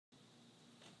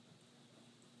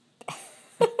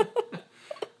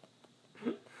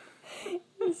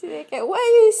see the cat. Why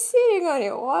are you sitting on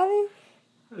it, Wally?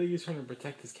 I think he's trying to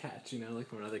protect his cat, you know, like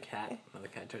from another cat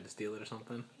tried to steal it or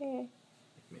something. Yeah.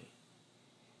 Like me.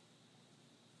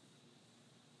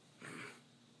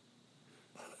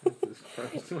 This fur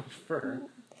is too much fur.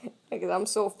 Because I'm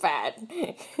so fat. Oh,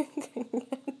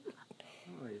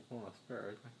 you pull a fur.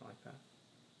 It's not like that.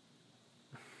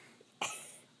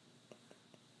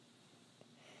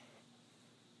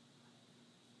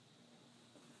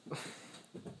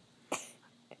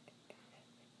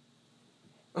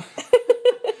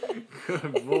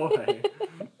 Good boy.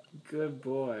 Good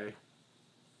boy.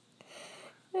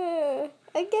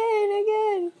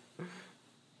 Again.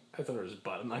 I thought it was his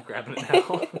butt. I'm not grabbing it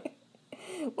now.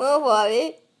 Well,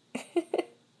 Wally. I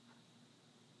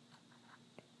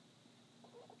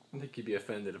think he'd be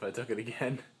offended if I took it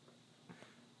again.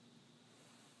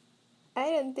 I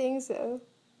don't think so.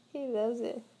 He loves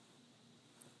it.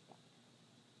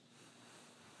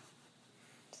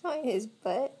 It's not his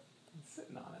butt. He's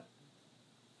sitting on it.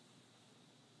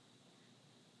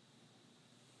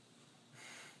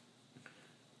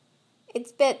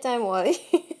 It's bedtime, Wally.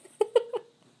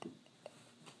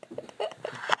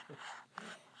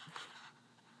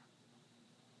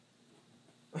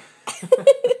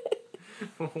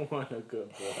 What a good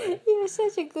boy. You're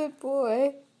such a good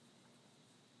boy.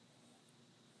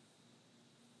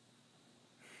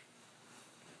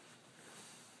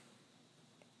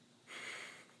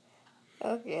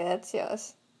 Okay, that's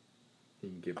yours. You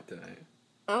can give it tonight.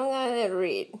 I'm gonna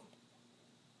read.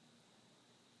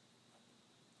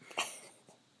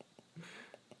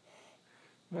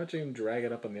 Watching him drag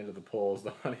it up on the end of the pole is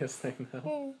the funniest thing,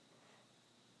 though.